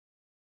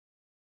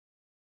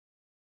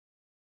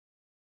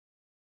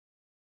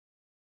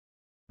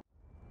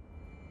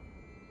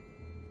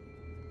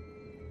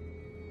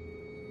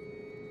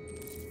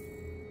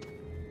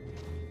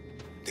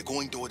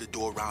going door to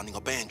door rounding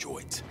up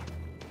androids.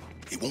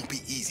 It won't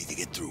be easy to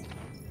get through.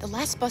 The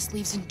last bus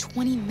leaves in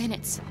 20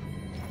 minutes.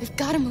 We've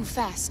got to move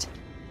fast.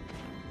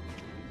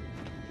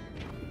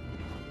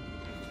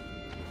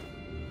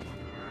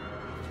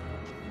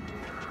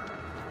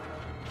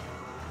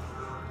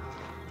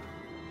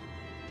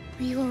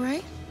 Are you all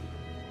right?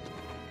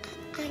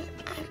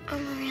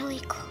 I'm really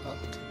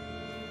cold.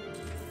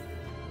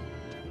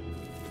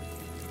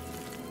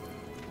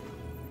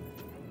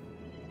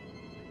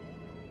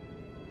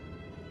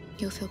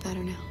 You'll feel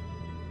better now.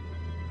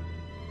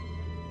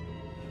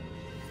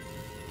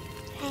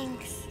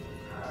 Thanks.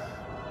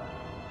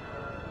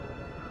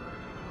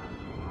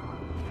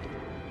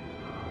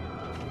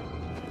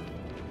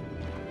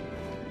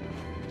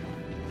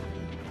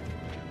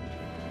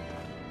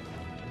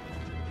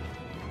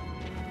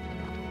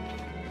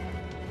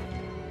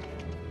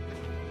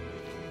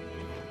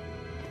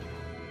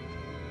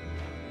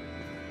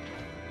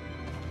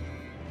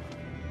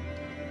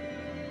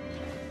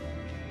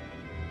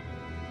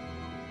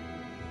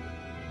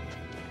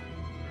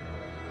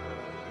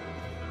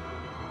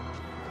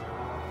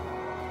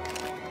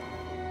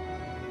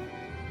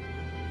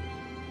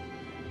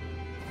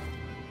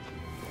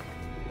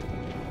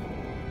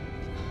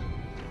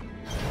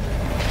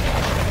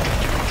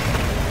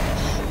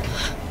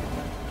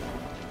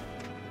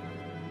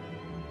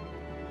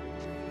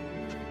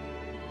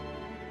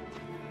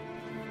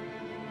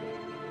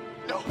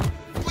 No,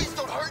 please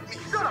don't hurt me.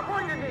 Shut up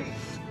on your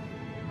knees!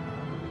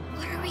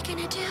 What are we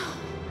gonna do?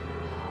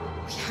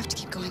 We have to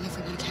keep going if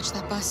we want to catch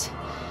that bus.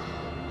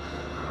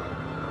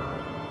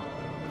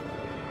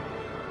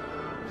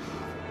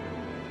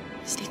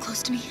 Stay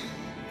close to me.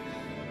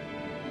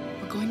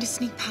 We're going to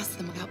sneak past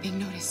them without being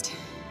noticed.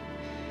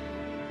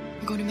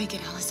 We're going to make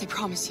it, Alice, I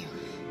promise you.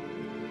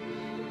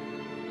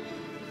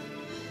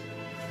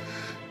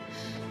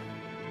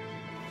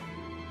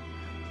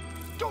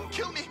 Don't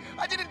kill me.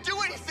 I didn't do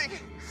anything.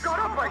 Shut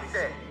up, I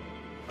said!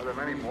 Are there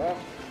many more?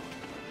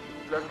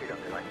 Look at them,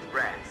 they're like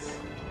rats.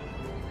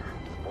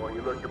 The more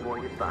you look, the more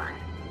you find.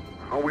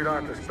 Oh, we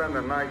don't have to spend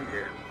the night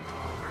here.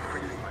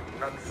 Freezing my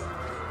nuts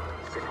off.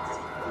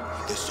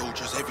 There's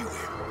soldiers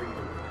everywhere.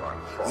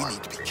 We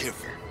need to be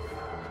careful.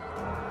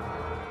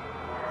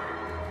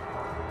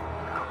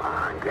 Come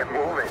on, get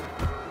moving.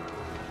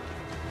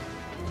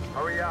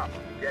 Hurry up,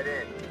 get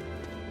in.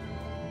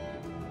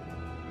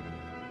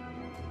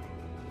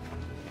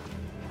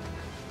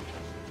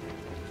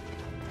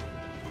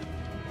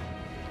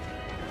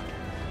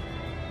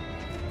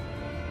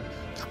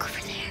 Look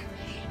over there.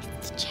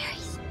 It's the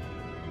cherries.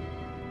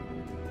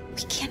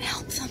 We can't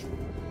help them.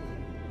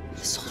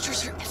 The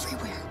soldiers are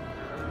everywhere.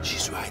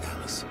 She's right,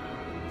 Alice.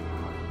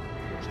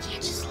 We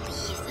can't just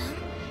leave them.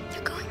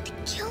 They're going to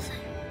kill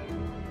them.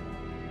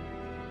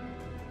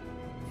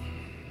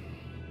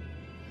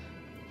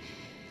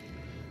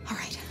 All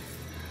right.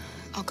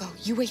 I'll go.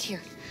 You wait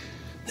here.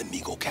 Let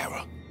me go,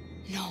 Kara.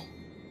 No.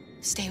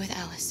 Stay with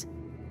Alice.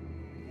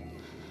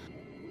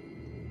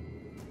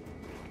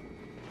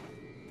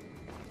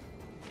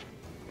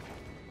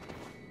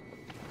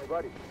 Hey,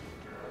 buddy.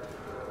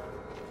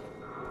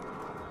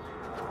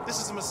 This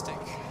is a mistake.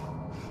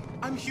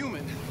 I'm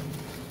human.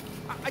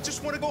 I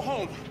just want to go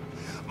home.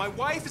 My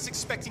wife is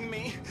expecting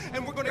me,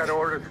 and we're gonna... Got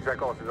orders to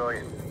check all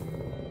civilians.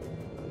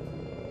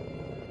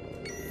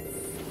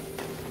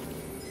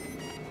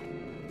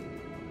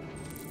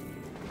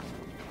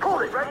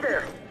 Hold it, right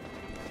there!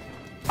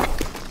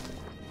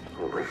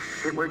 Holy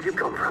shit, where'd you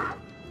come from?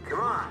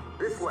 Come on,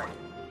 this way.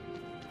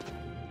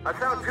 I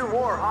found 2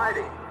 more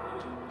hiding.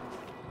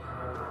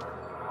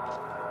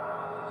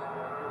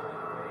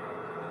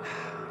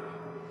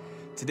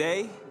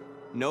 Today,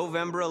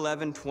 November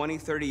 11,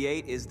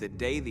 2038, is the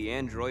day the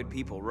android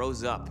people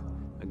rose up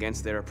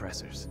against their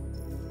oppressors.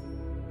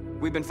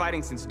 We've been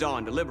fighting since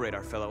dawn to liberate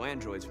our fellow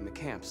androids from the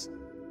camps.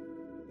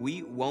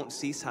 We won't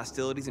cease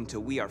hostilities until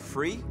we are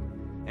free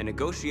and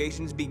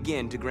negotiations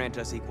begin to grant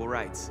us equal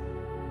rights.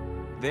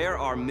 There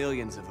are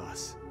millions of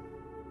us,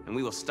 and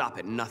we will stop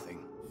at nothing.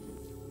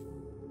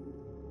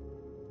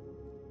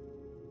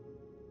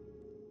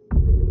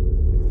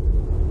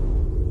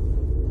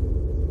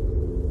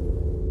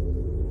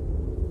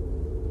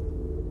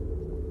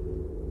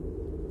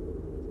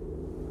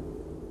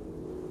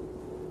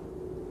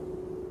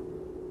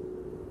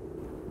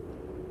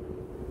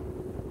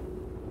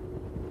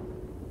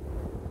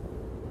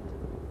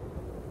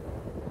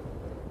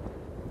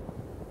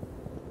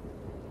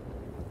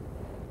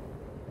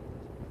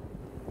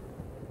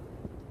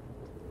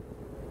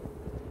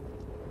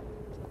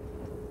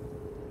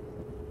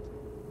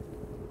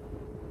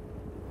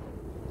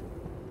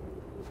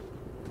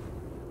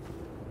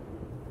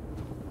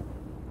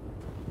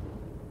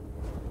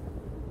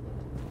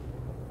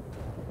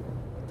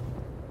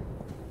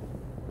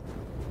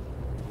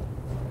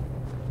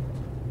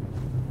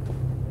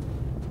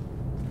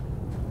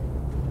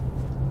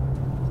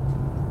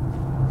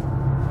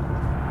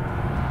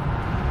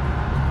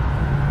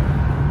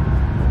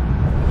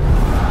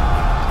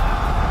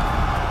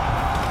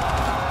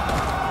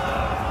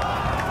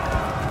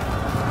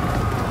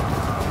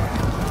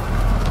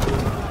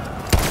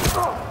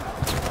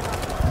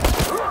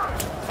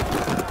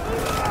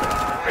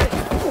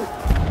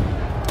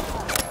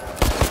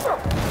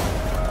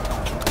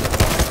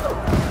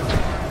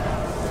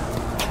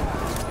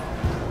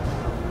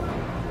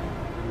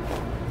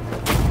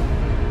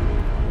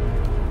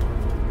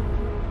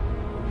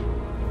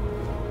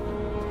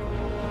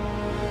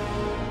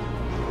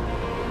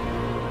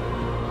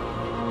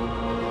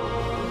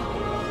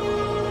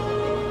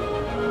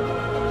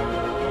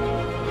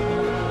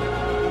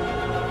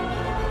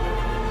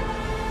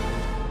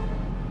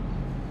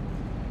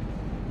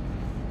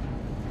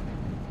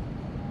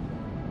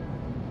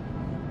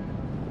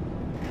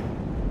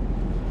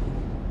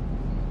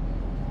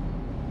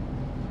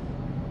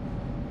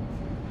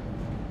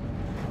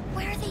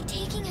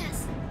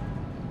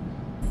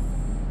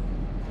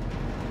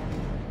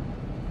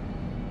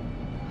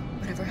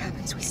 whatever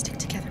happens, we stick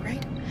together,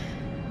 right?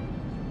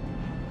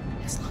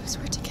 As long as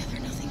we're together,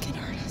 nothing can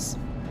hurt us.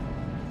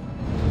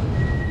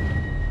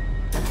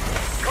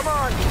 Come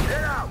on,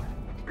 get out!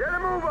 Get a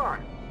move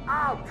on!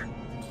 Out!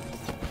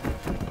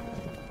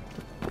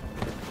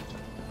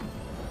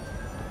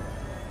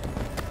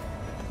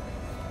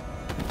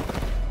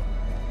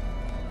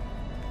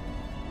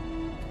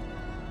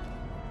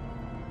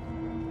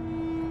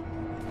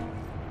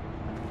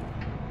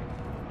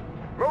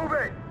 Move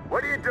it!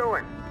 What are you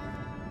doing?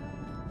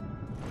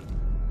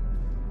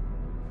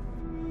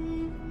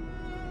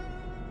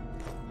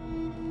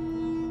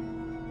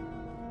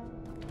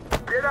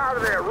 Get out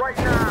of there right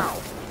now!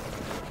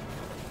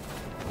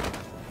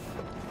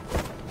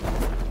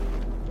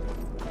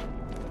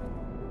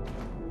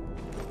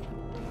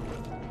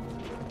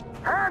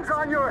 Hands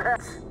on your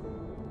heads!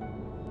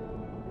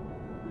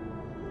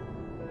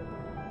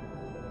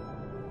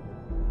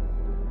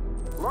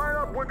 Line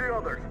up with the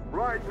others,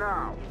 right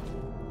now!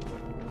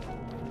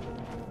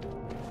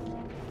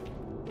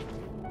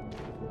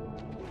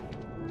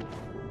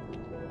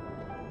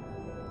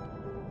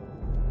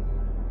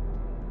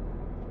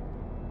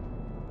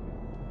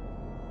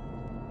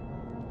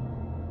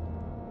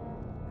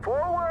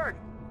 Forward!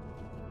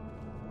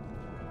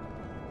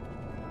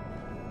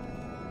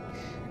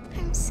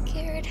 I'm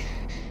scared.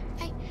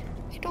 I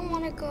don't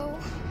want to go.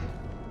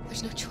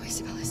 There's no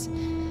choice, Alice.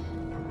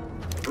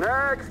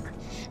 Next!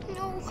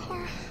 No,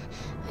 Cora.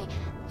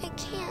 I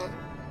can't.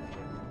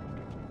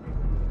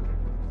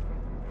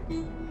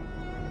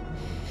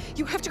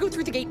 You have to go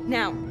through the gate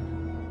now.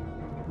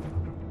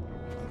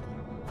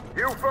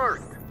 You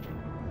first!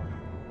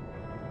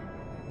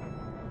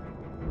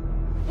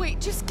 Wait,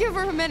 just give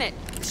her a minute.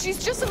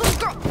 She's just a little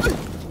girl.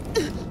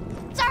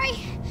 Sorry.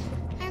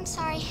 I'm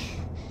sorry.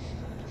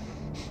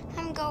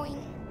 I'm going.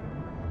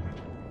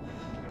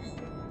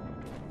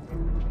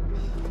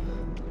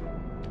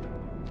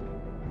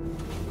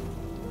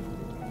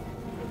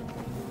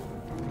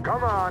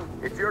 Come on,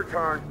 it's your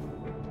turn.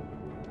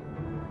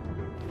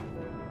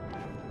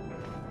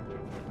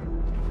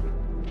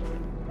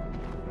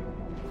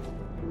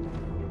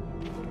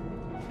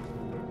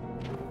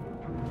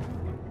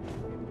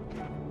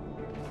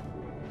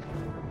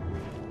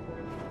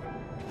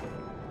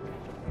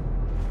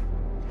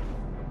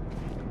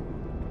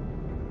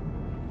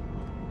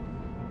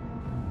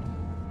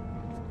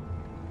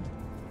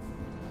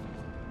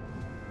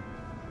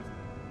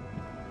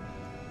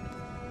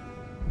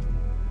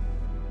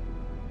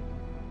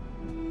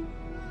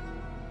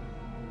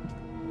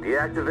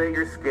 Deactivate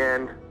your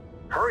skin.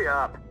 Hurry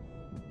up.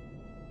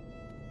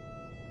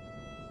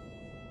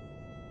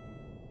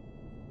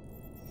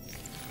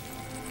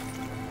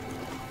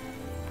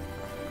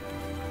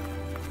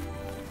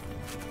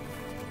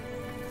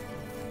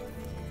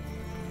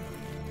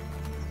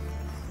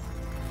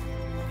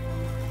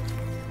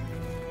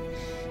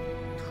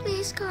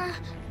 Please, Cora,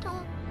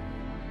 don't.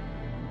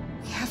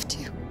 We have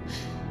to.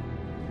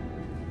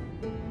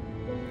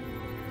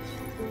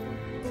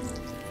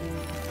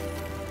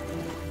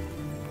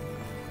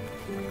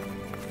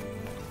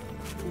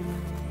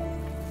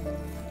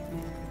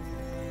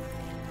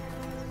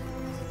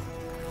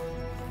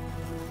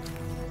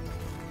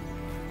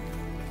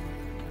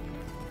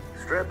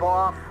 Strip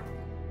off.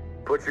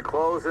 Put your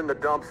clothes in the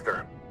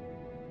dumpster.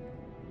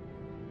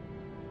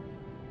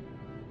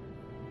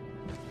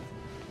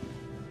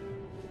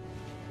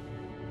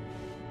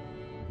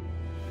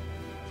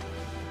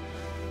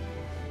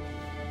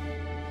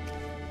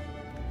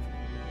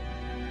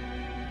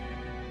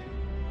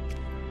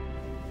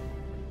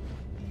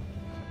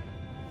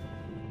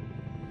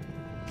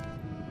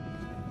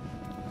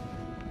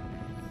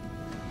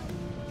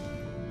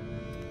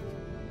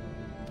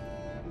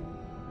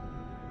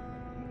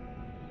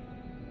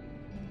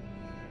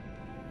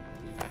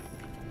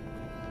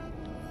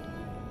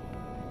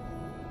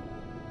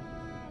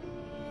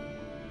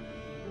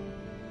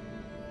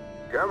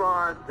 Come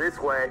on, this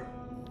way.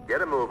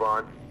 Get a move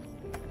on.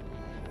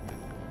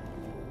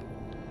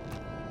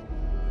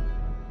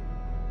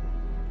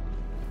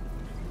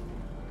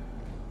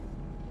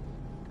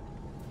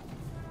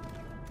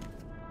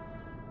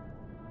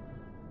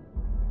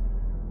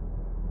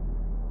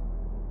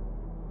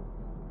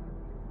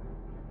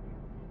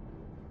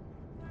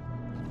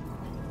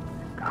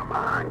 Come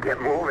on,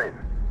 get moving.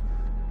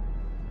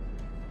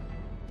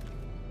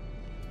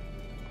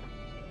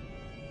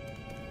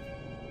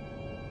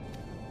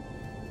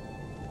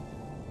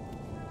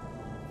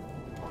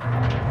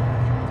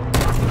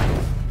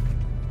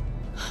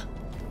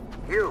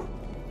 You,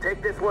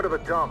 take this one to the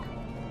dump.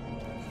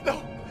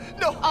 No,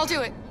 no! I'll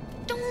do it.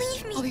 Don't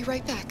leave me. I'll be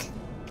right back.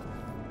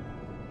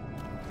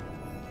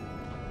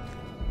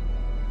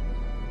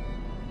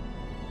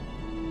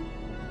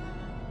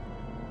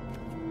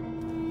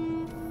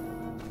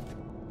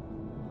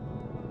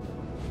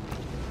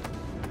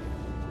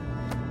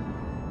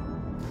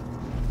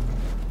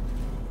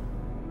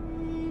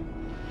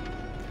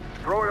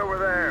 Throw it over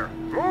there.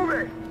 Move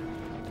it!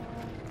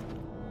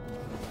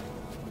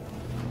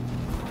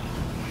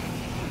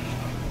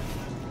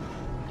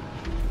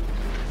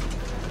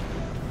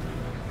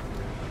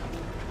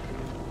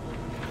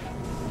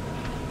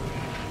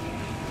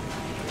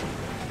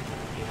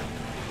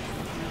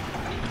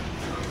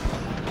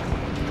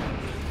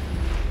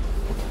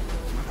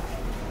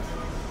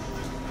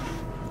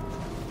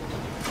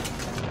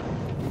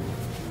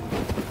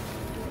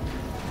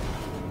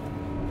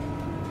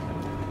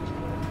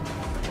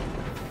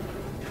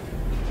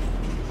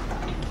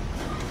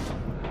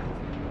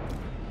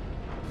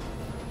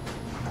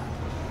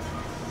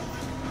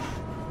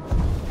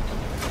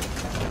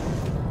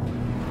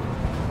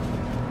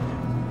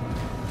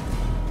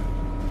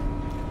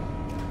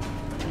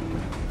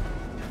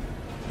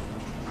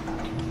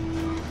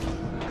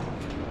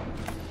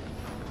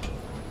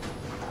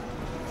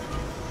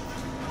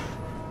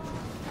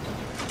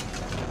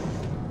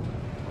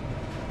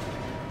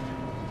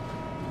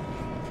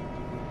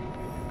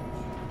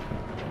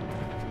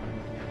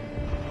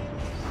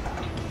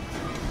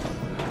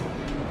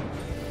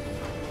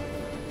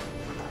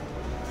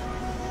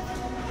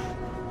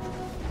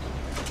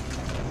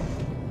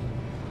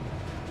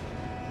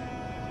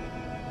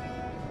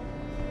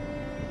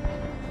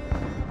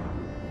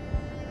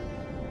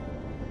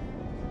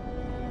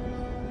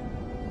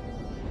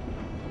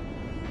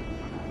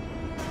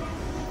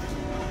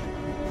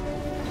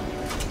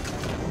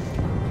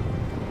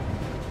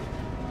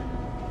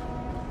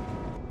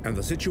 and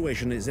the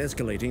situation is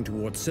escalating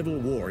towards civil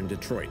war in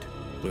Detroit,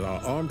 with our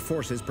armed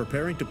forces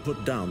preparing to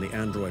put down the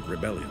android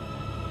rebellion.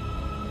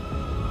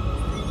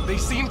 They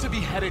seem to be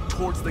headed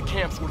towards the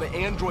camps where the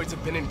androids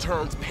have been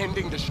interned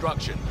pending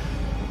destruction.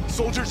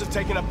 Soldiers have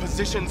taken up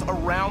positions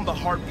around the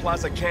Hart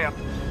Plaza camp.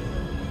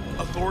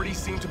 Authorities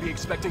seem to be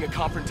expecting a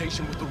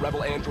confrontation with the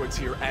rebel androids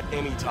here at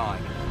any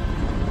time.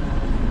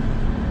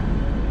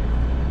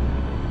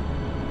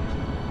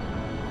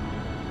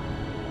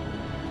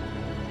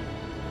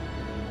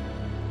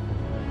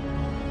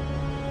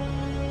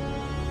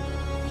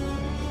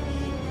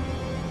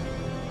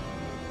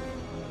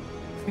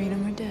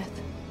 Freedom or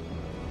death?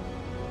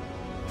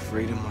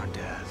 Freedom or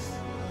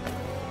death?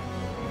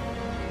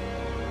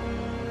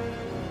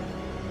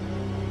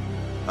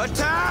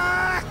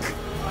 Attack!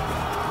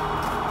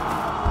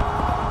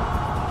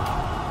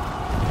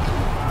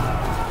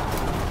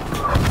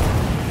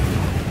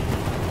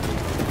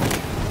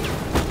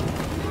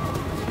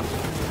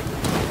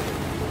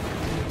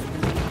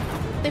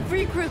 They've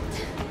regrouped.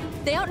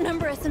 They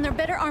outnumber us and they're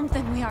better armed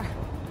than we are.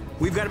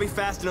 We've got to be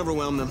fast and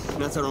overwhelm them.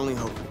 That's our only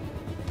hope.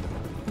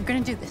 We're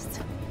gonna do this.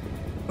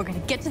 We're gonna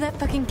get to that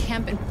fucking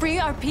camp and free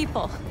our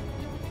people.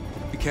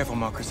 Be careful,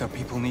 Marcus. Our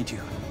people need you.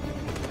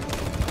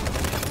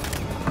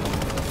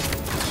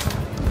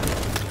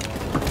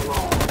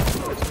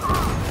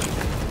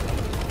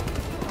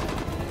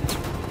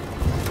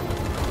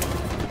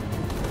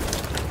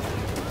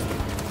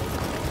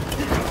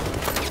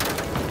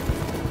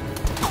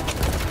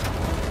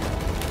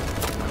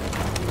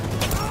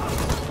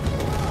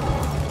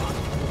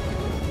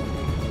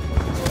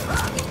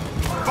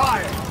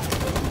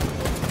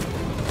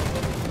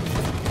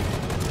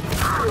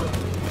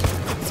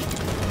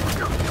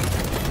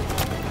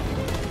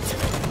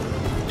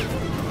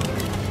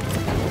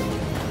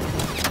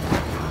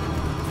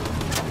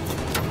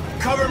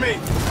 Cover me!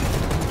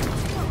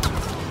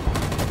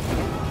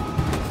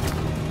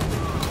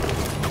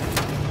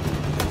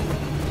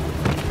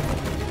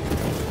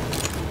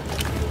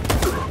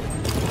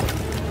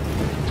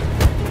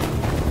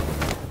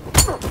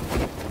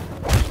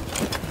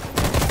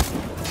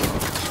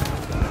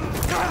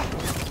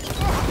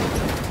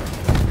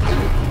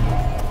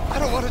 I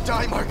don't want to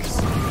die, Marcus.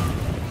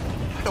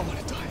 I don't want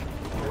to die.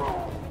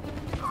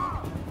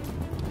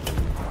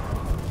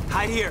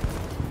 Hide here.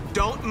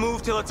 Don't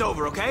move till it's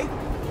over, okay?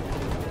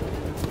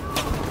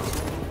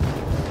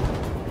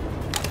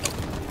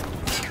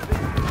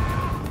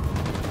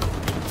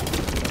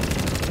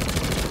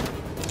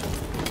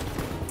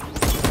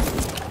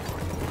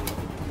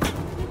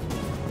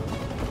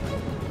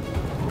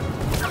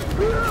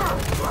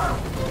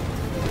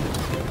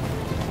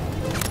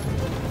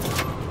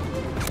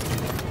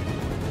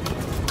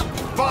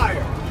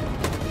 Fire!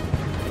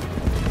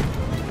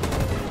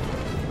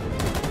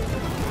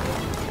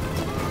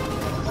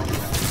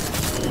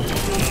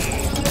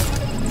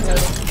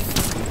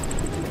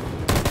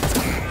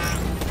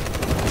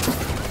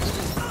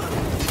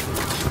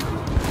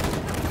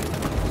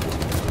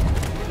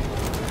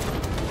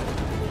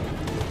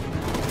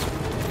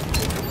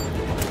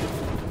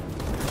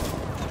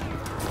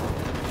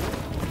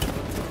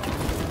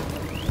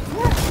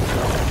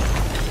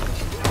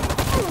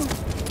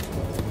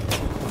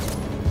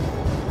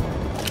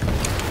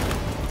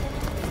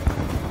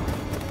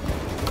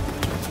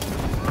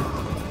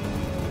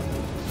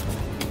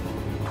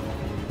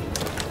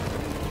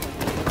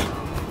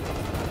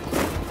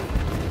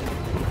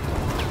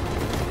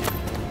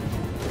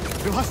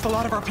 We lost a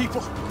lot of our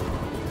people.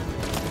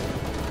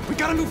 We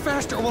gotta move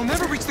faster or we'll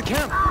never reach the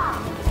camp.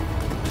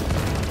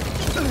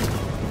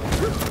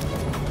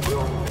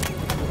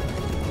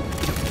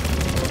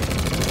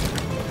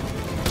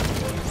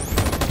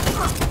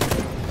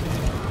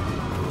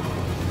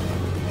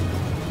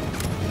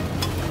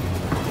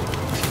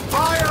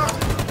 Fire!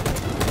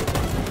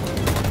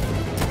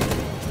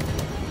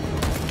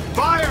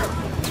 Fire!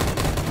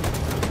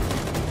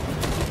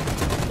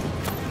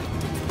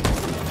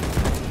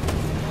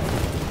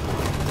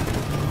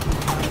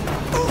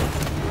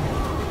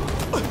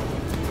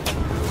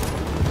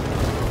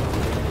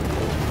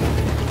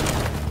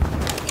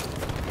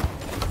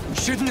 You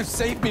shouldn't have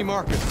saved me,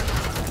 Marcus.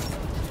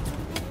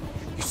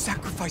 You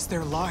sacrificed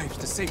their lives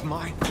to save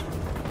mine.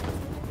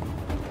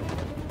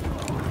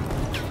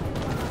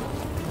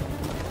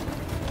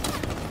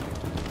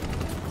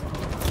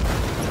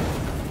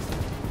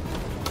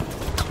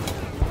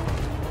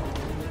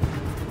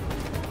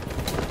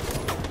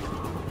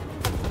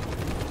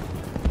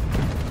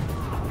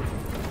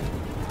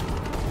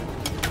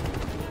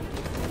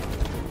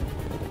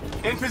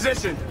 In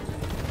position.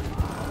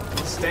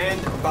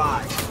 Stand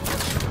by.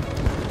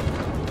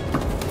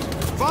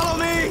 Follow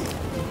me!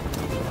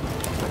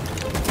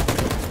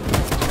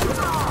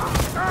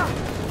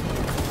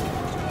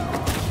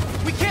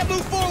 We can't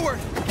move forward!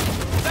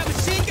 That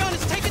machine gun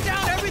has taken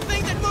down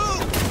everything that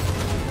moved!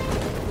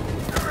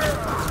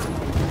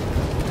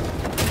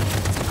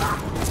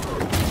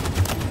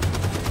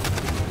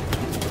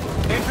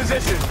 In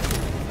position.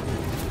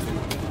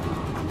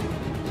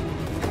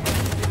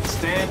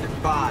 Stand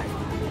by.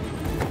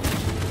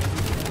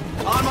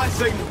 On my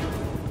signal.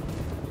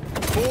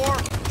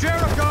 For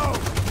Jericho!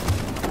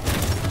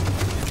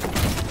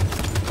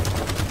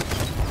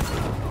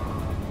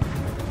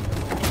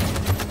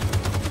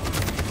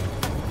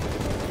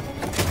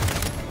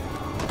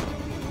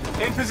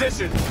 In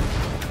position.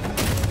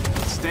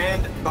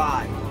 Stand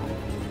by.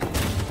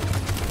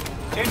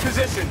 In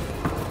position.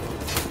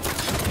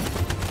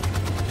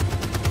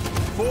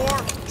 For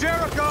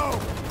Jericho!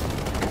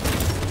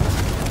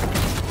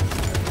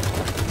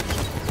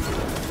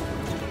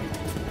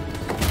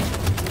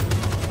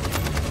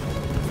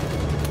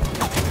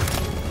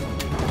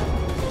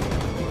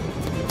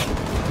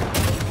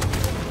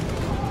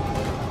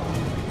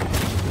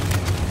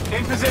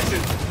 In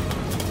position.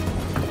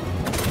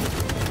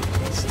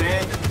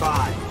 Stand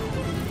by.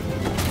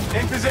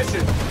 In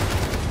position.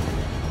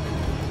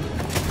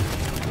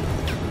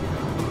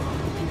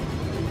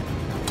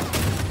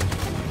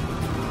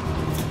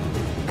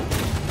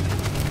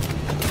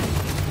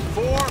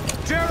 For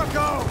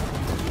Jericho!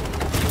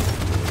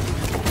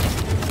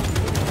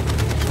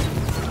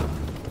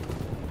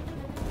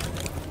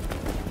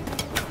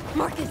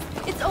 Marcus,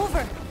 it's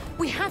over.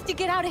 We have to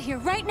get out of here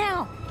right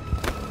now.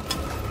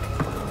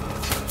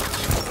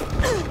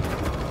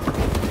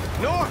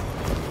 North!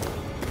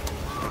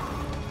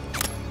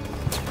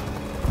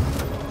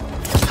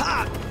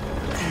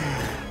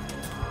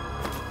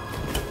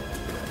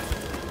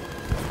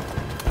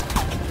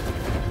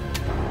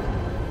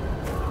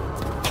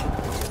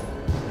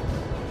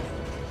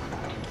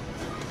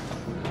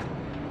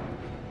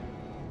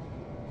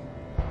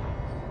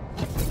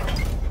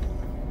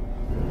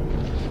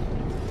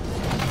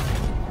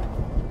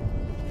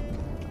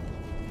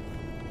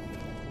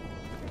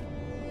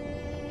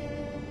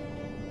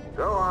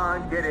 Go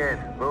on, get in.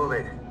 Move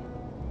it.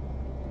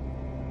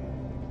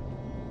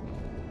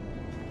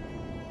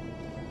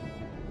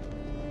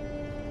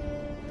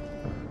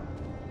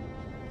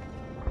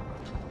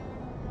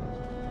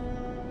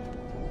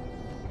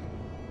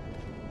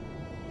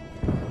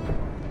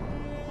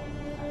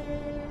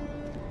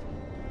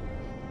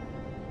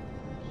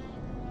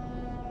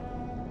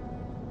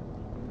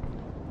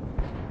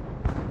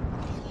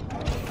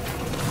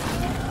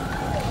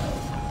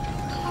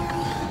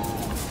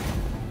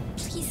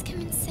 Please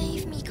come and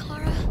save me,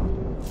 Kara.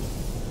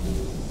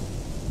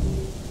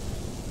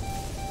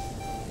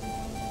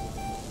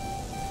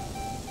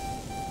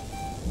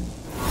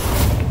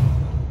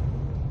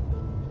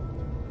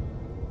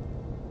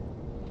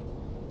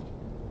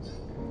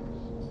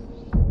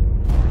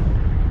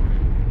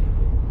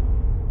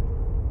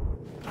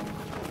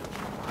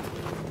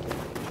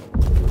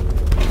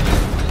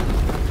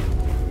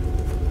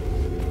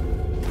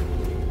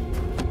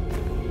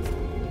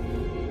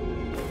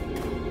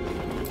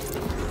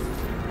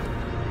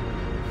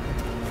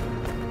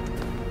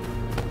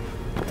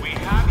 We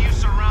have you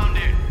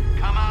surrounded.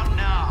 Come out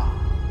now.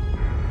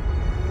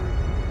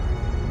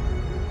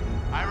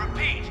 I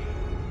repeat,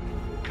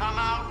 come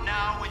out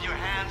now with your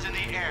hands in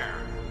the air.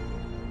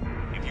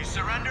 If you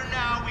surrender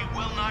now, we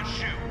will not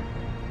shoot.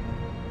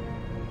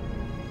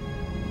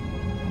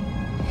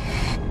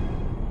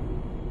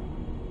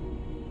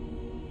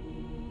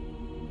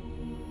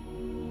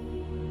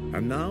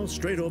 And now,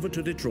 straight over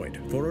to Detroit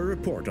for a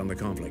report on the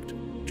conflict.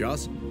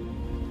 Joss?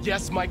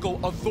 Yes, Michael,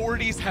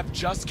 authorities have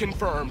just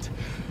confirmed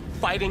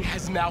fighting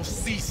has now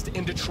ceased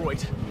in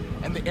Detroit,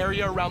 and the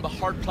area around the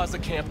Hart Plaza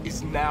camp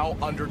is now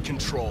under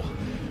control.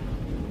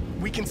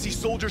 We can see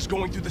soldiers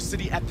going through the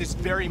city at this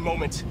very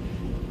moment,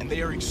 and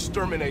they are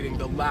exterminating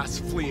the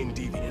last fleeing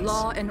deviants.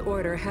 Law and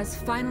order has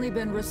finally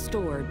been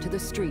restored to the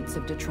streets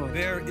of Detroit.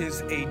 There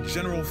is a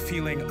general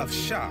feeling of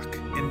shock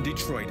in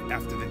Detroit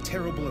after the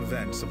terrible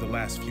events of the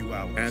last few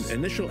hours. And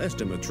initial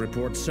estimates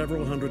report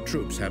several hundred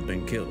troops have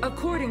been killed.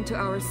 According to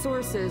our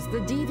sources, the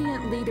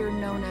deviant leader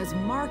known as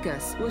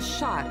Marcus was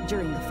shot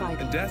during the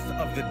fighting. The death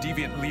of the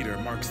deviant leader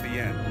marks the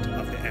end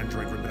of the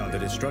Android Rebellion. The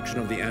destruction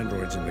of the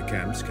androids in the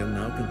camps can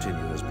now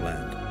continue as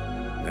planned.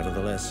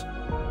 Nevertheless,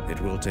 it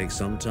will take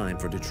some time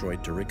for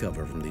Detroit to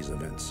recover from these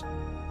events.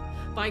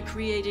 By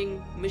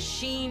creating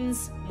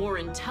machines more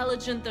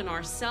intelligent than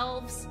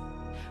ourselves,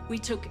 we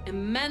took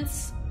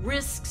immense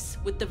risks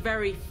with the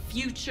very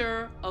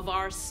future of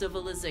our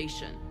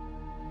civilization.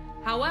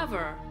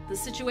 However, the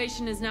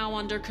situation is now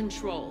under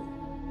control.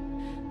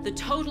 The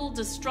total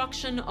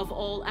destruction of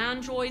all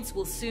androids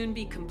will soon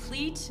be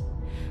complete,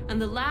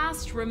 and the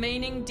last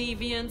remaining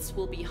deviants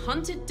will be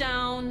hunted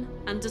down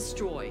and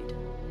destroyed.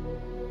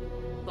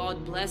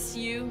 God bless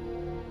you,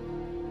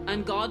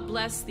 and God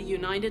bless the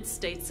United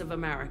States of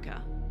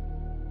America.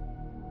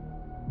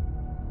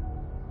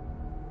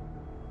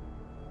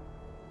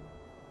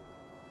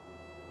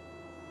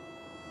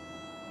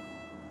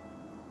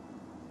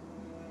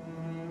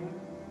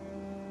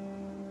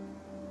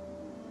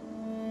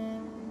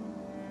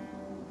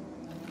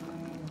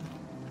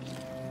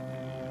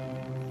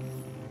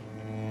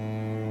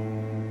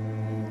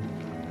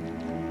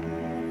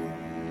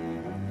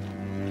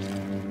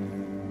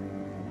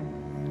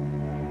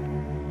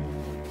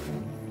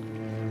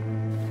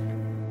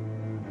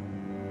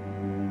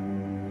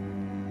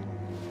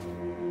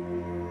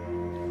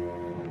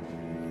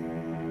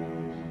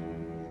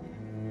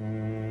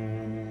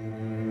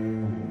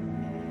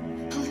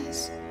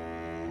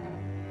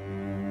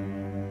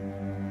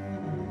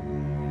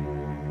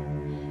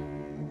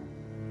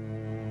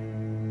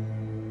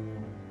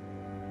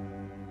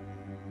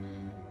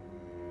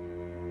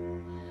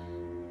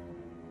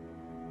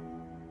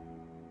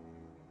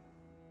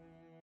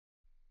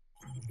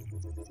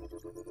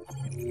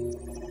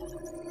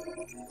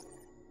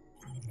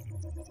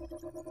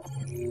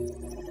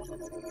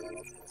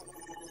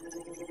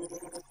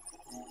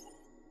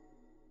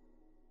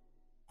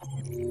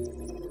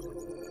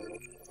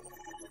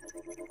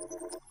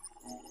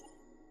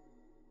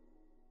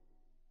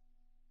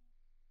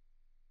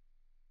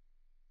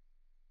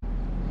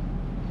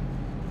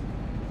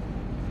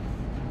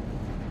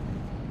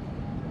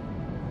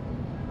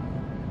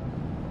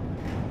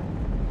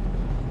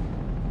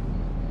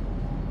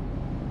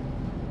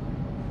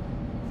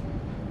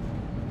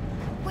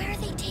 Where are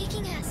they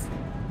taking us?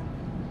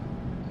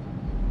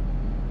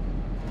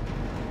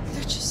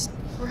 They're just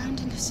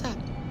rounding us up.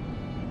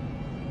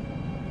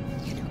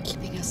 You know,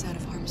 keeping us out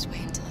of harm's way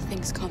until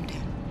things calm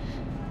down.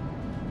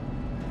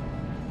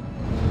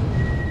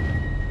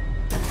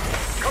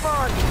 Come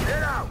on,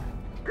 get out!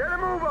 Get a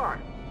move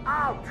on!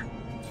 Out!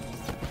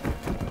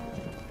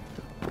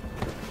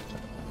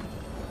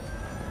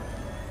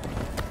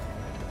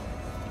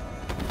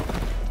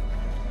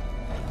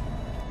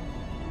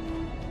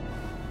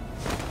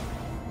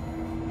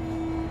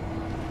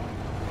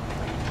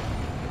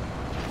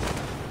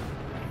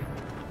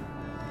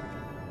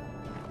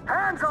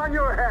 Hands on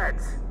your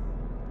heads!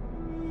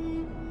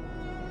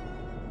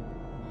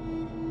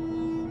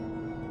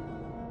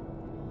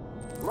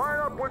 Line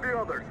up with the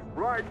others,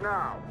 right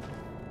now.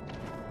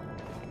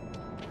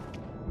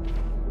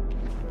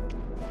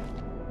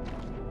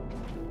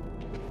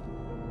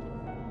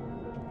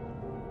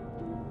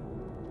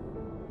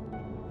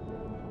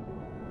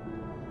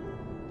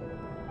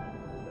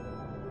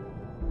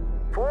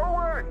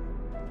 Forward!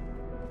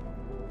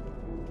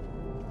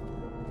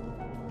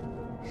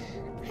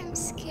 I'm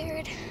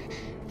scared.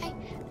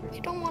 I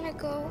don't want to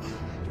go.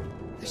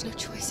 There's no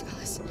choice,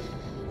 Alice.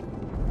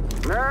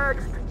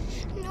 Next!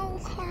 No,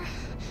 Kara.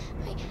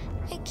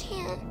 I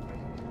can't.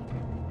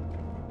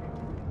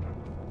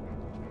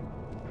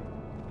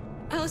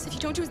 Alice, if you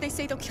don't do as they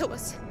say, they'll kill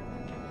us.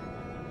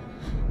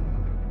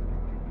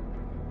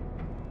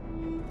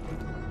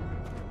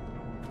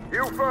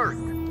 You first!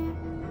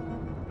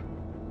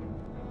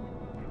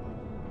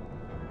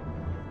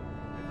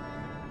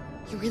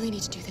 You really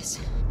need to do this.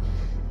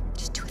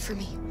 Just do it for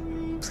me,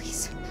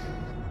 please.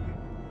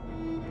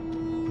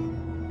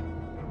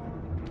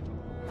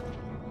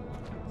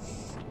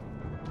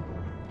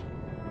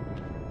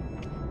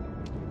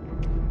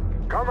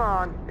 Come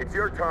on, it's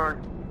your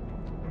turn.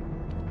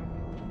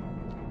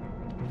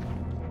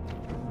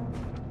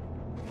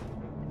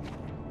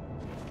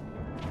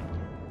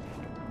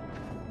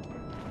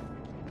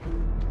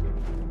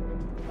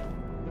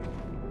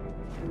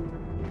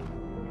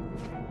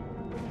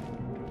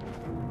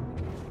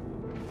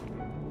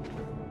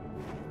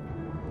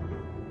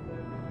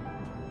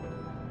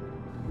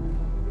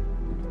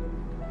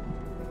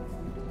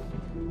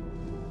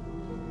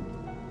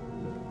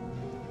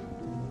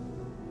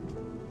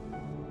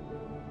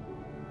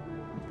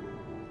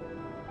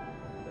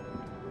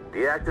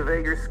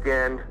 Deactivate your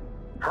skin.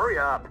 Hurry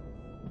up.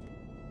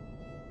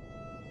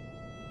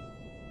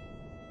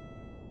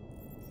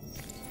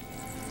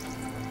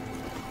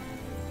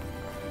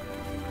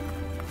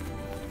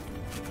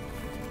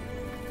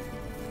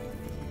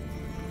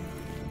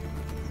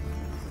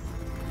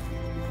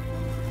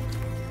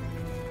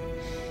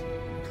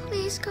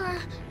 Please, Kara,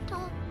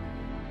 don't.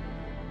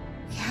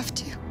 We have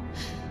to.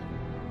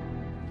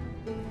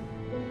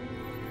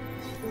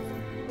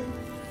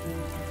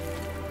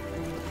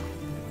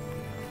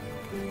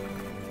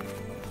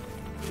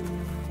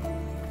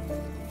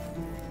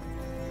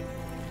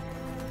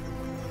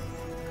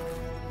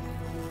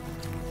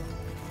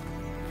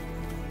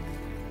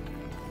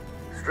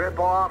 Strip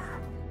off.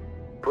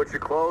 Put your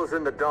clothes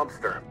in the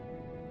dumpster.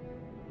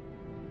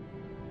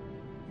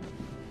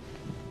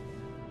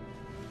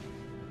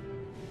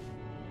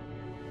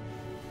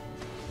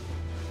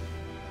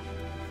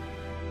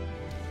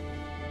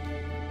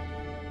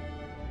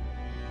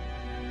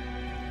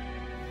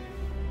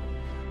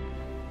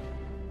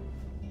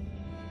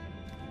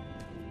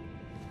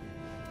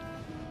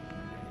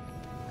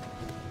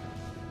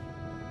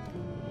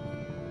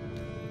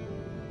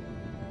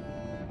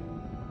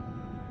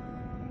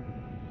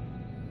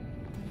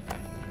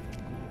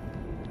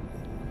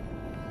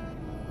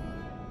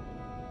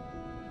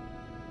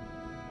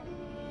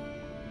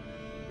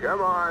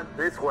 Come on,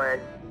 this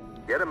way.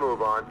 Get a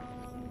move on.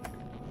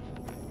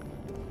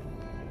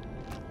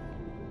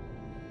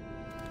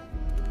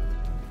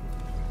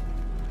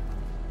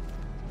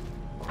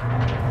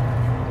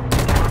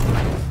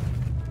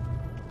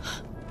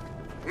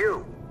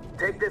 You,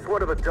 take this one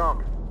to the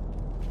dump.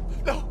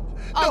 No!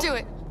 I'll do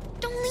it.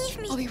 Don't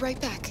leave me. I'll be right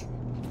back.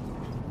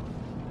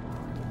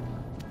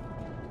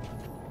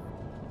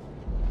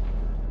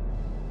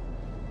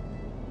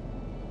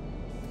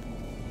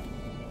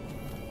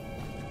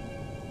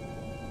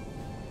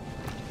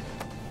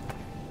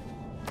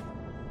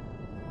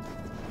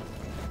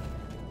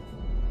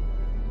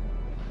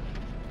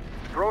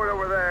 Throw it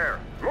over there.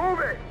 Move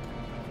it!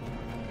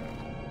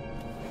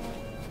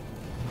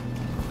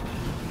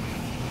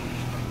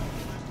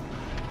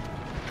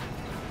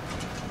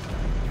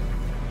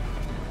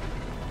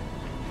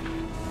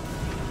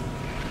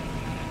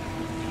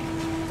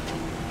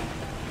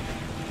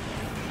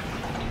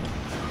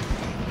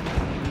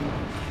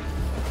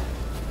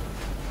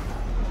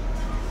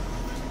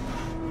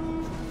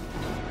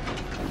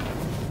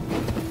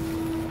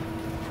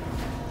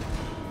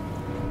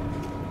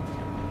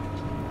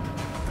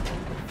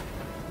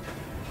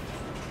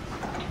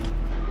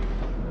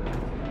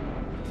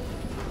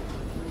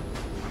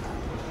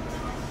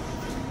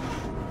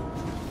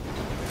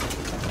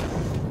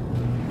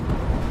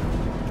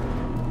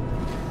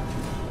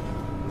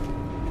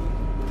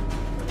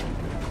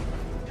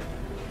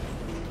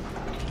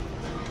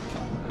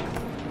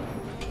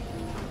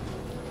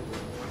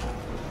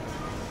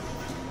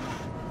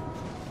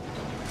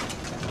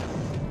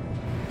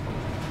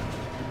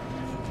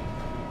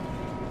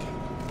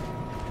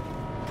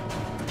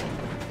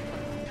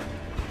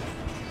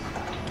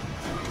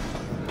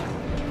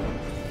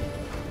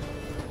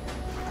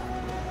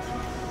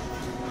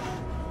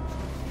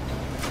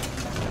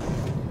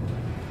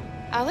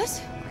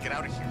 Alice? Get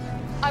out of here.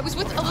 I was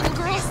with a little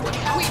girl.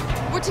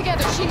 We're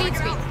together. She needs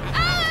me.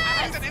 I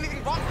haven't done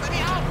anything wrong. Let me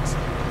out.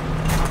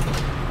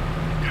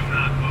 Do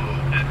not move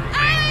and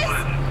remain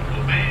silent.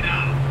 Obey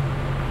now.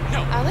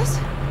 No. Alice?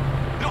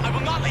 No, I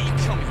will not let you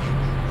kill me.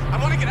 I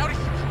want to get out of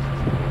here.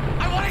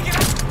 I want to get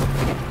out.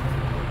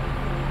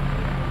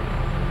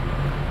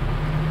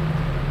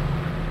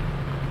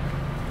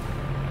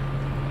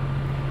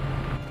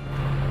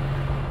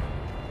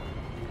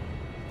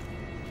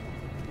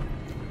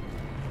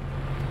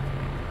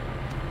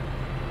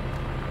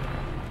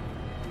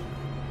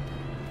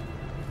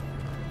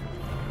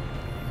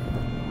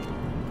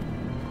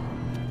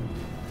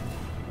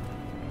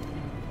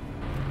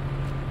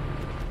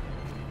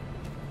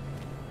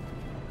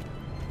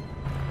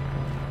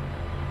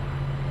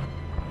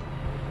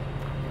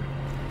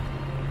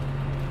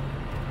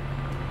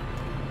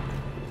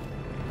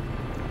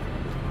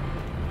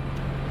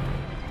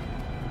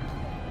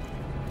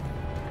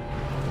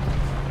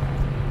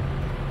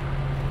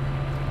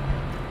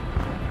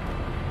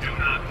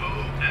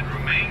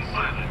 Remain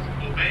silent.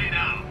 Obey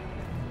now.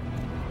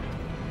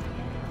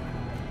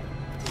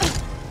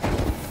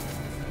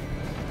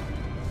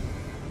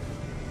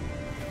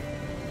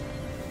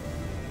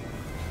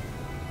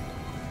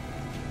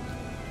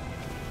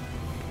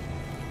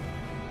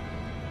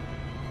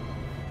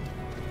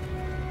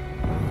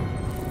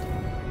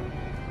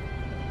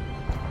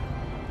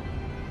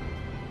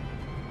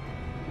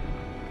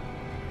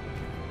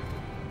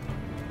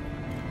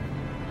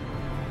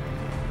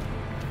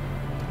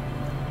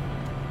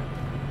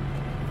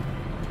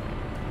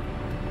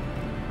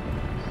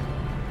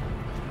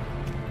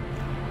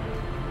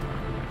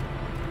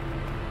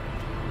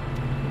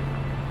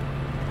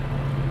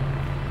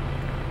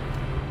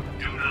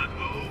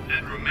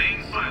 And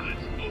remain silent.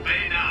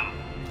 Obey now.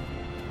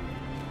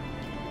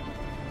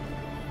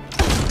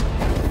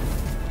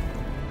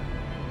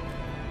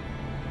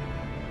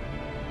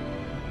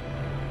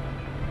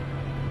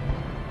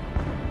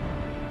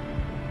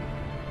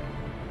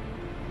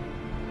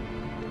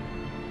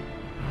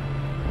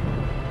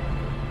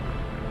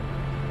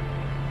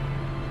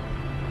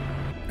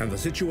 And the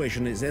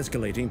situation is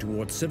escalating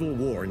towards civil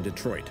war in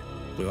Detroit,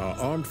 with our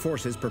armed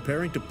forces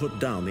preparing to put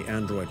down the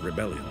android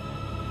rebellion.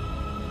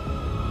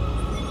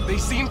 They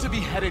seem to be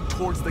headed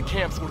towards the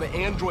camps where the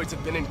androids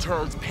have been in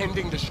turns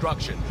pending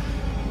destruction.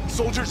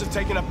 Soldiers have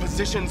taken up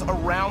positions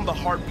around the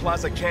Hart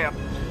Plaza camp.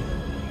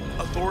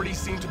 Authorities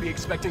seem to be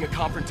expecting a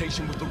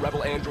confrontation with the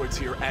rebel androids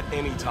here at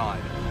any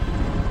time.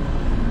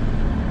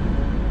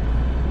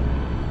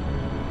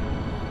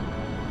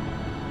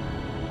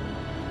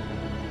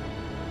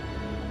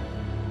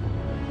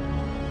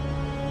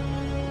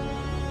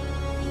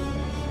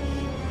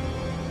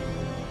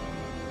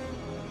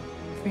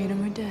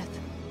 Freedom or death?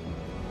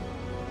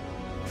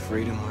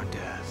 Freedom or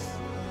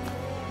death?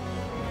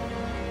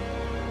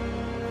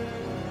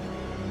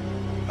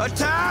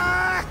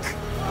 Attack!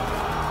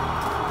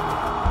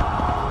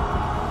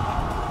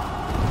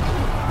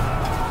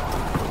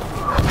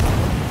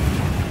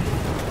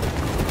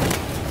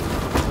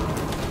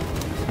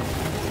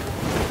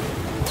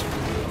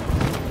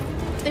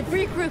 They've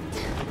regrouped.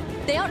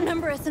 They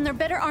outnumber us and they're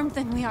better armed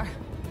than we are.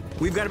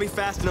 We've got to be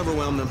fast and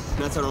overwhelm them.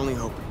 That's our only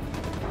hope.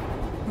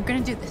 We're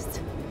gonna do this.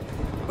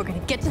 We're gonna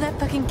get to that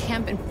fucking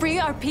camp and free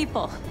our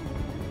people.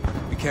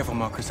 Be careful,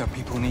 Marcus. Our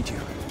people need you.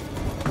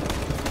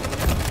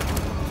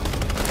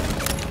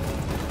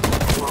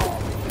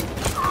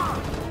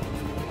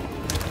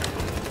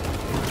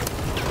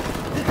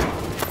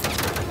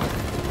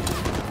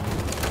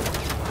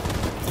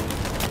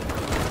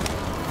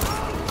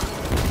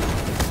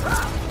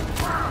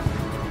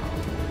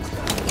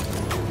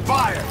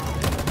 Fire!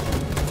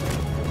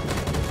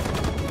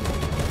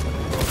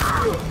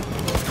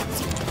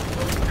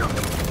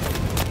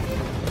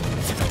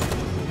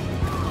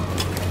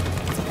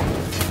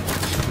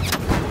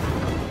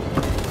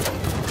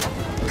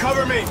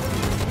 Cover me!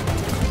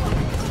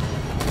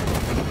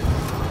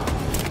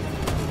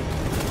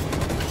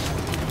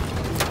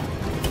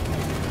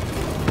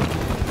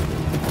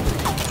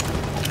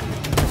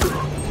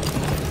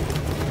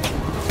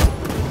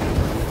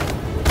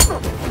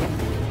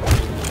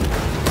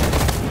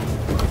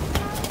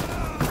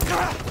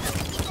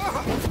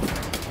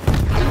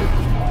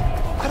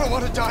 I don't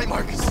want to die,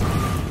 Marcus.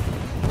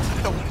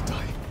 I don't want to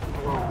die.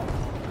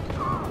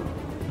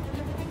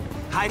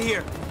 Hide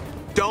here.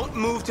 Don't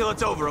move till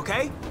it's over,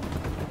 okay?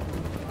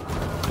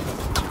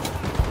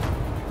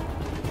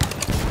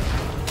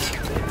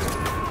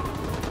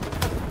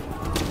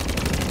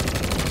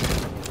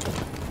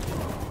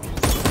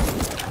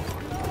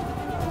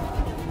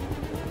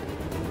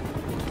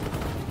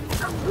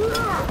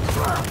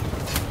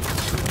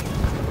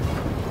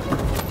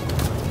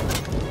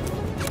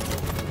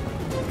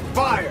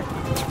 Fire!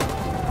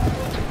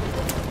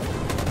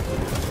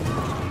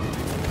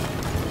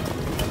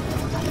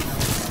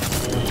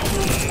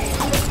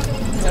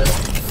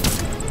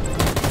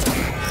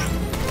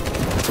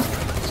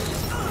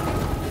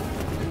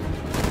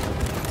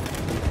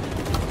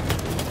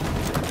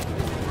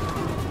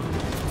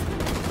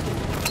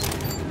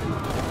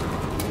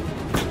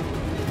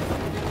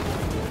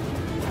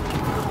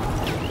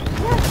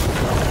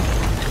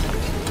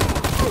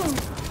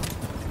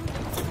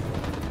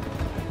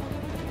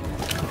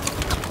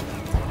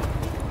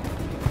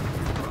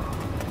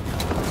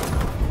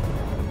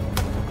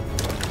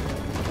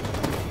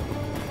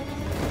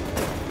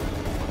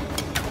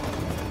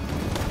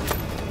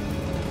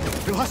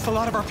 We lost a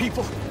lot of our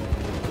people.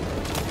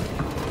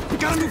 We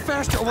gotta move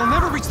faster or we'll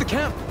never reach the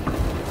camp.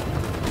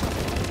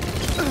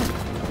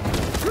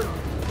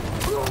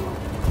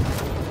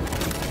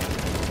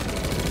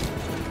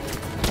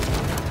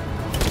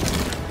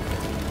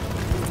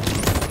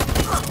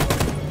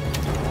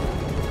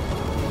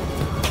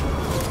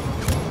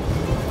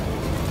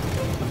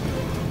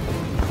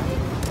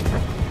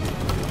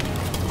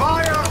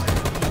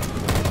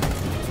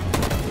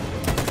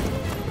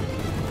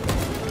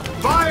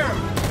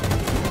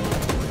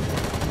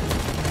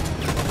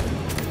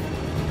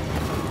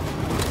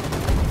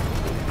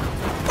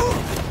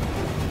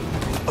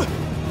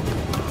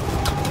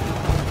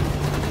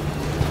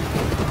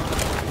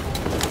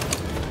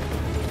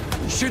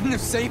 Shouldn't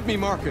have saved me,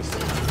 Marcus.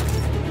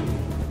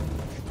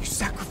 You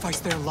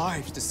sacrificed their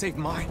lives to save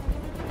mine.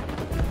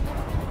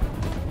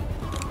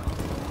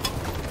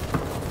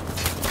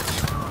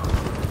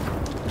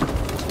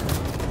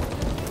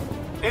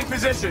 In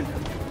position.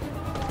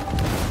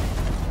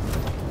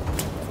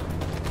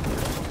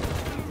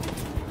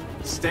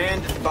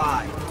 Stand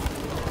by.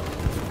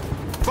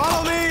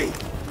 Follow me!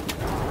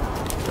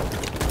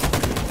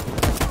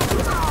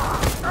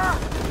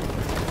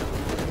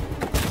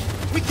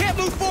 We can't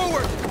move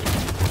forward!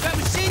 That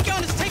machine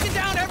gun is taking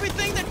down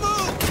everything that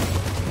moves!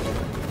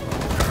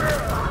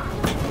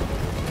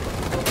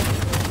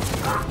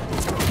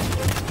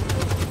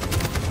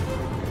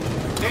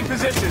 In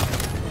position.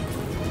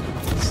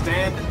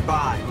 Stand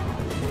by.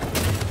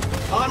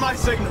 On my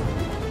signal.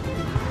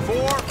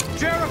 For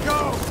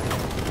Jericho!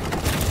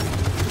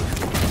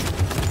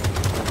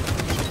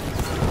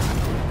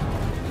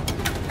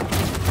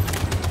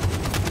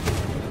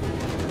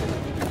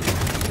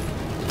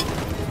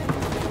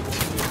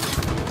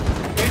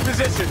 In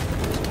position.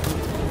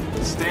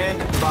 Stand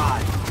by.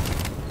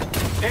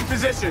 In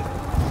position.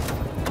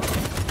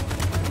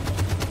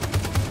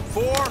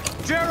 For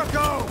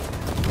Jericho!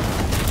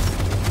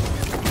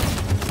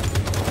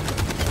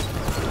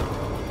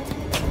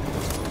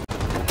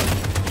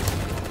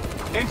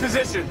 In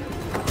position.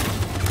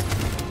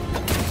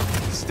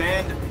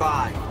 Stand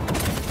by.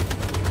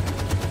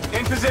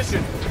 In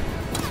position.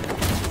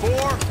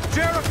 For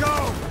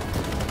Jericho!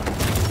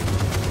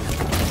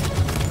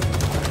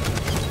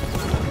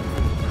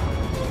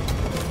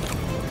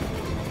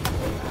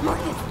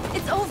 Marcus,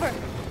 it's over.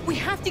 We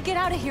have to get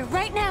out of here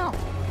right now.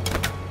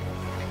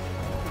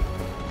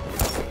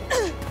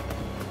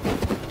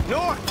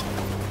 North!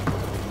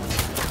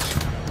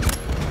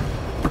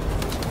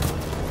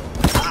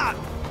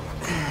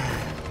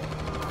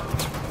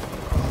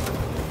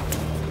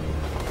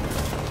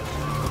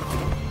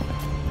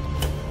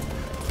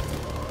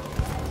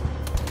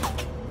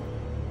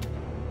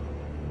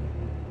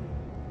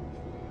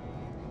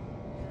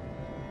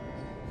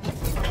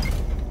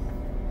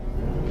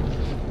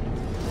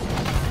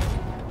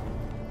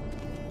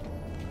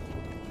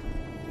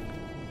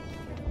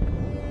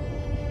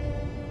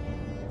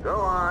 Go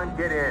on,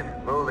 get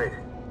in. Move it.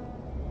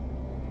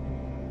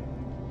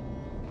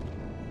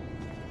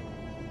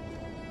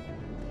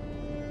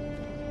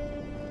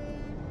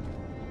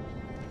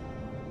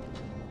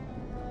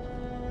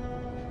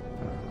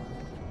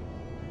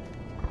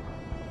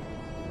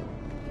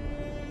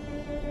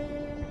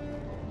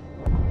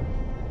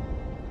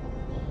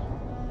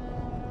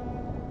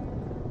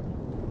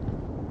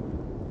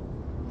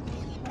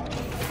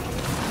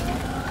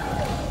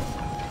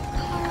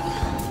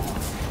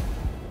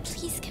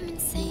 Please come and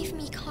save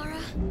me, Kara.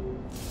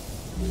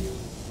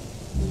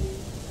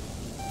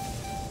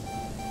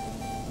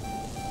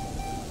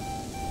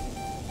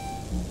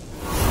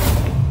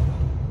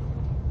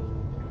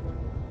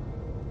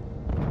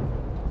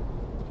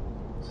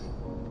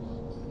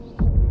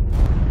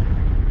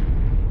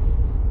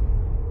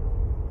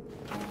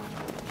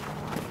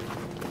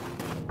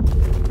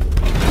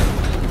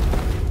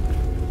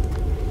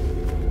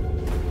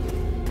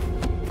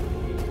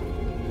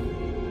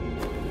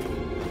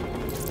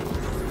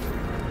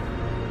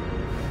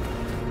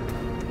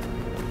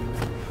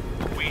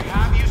 We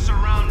have you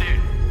surrounded.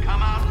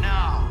 Come out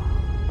now.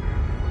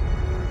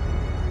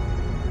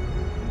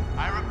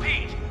 I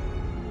repeat,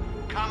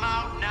 come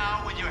out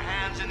now with your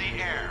hands in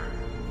the air.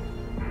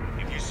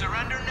 If you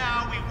surrender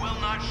now, we will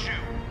not shoot.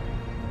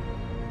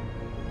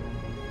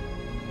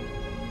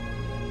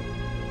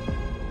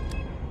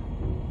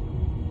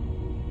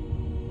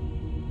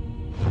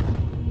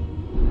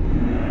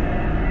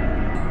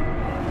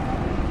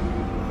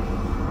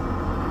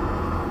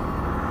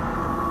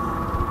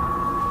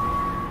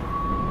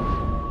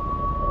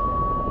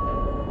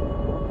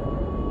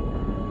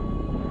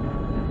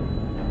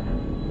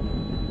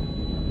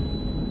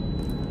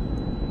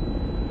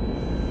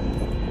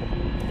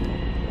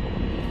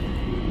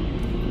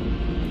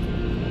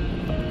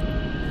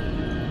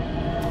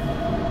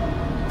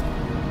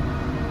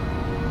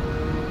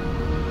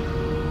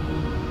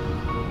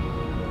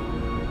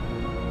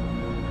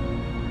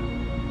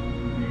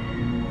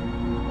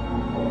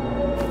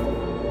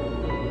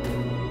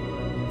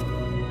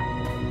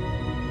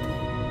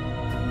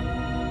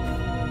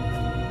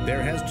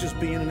 There has just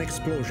been an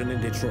explosion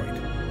in Detroit.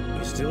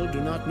 We still do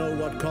not know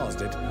what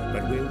caused it,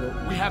 but we will...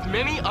 We have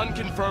many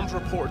unconfirmed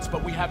reports,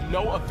 but we have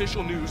no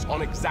official news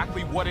on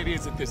exactly what it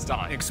is at this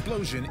time.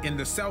 Explosion in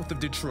the south of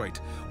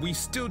Detroit. We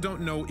still don't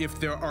know if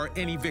there are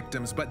any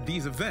victims, but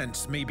these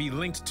events may be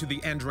linked to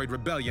the Android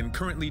rebellion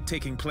currently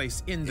taking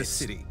place in the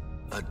city.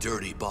 A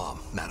dirty bomb,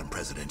 Madam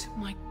President.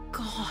 My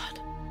God.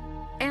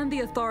 And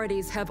the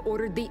authorities have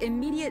ordered the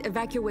immediate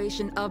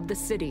evacuation of the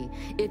city.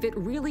 If it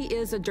really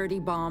is a dirty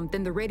bomb,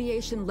 then the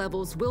radiation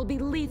levels will be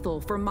lethal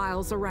for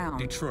miles around.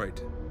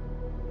 Detroit.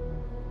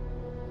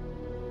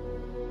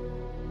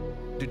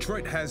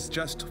 Detroit has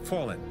just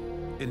fallen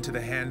into the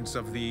hands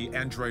of the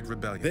Android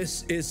rebellion.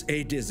 This is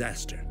a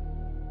disaster.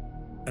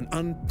 An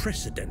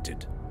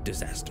unprecedented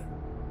disaster.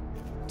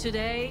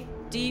 Today,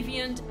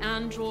 deviant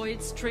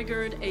androids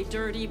triggered a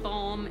dirty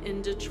bomb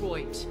in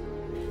Detroit.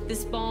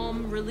 This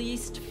bomb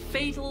released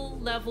fatal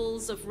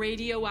levels of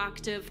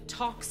radioactive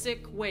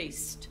toxic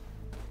waste.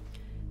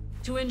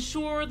 To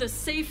ensure the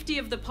safety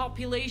of the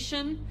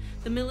population,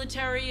 the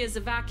military is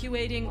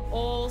evacuating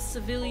all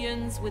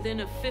civilians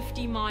within a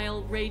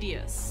 50-mile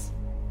radius.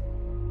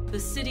 The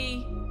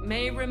city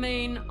may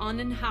remain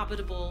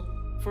uninhabitable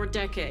for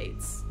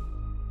decades.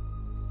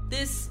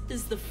 This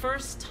is the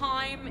first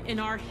time in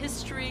our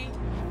history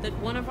that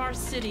one of our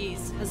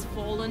cities has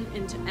fallen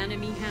into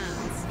enemy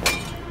hands.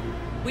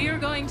 We are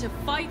going to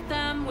fight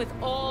them with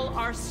all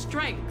our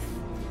strength,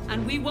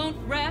 and we won't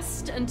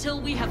rest until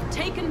we have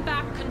taken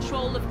back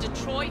control of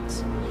Detroit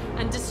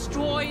and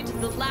destroyed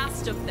the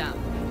last of them.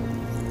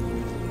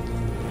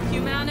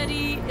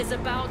 Humanity is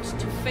about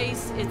to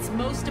face its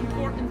most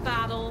important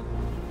battle,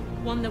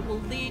 one that will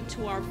lead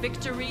to our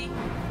victory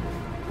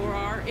or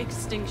our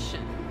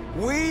extinction.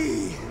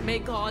 May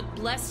God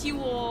bless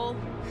you all.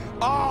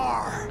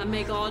 And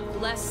may God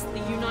bless the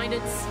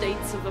United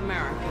States of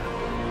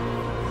America.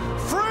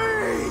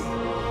 Free!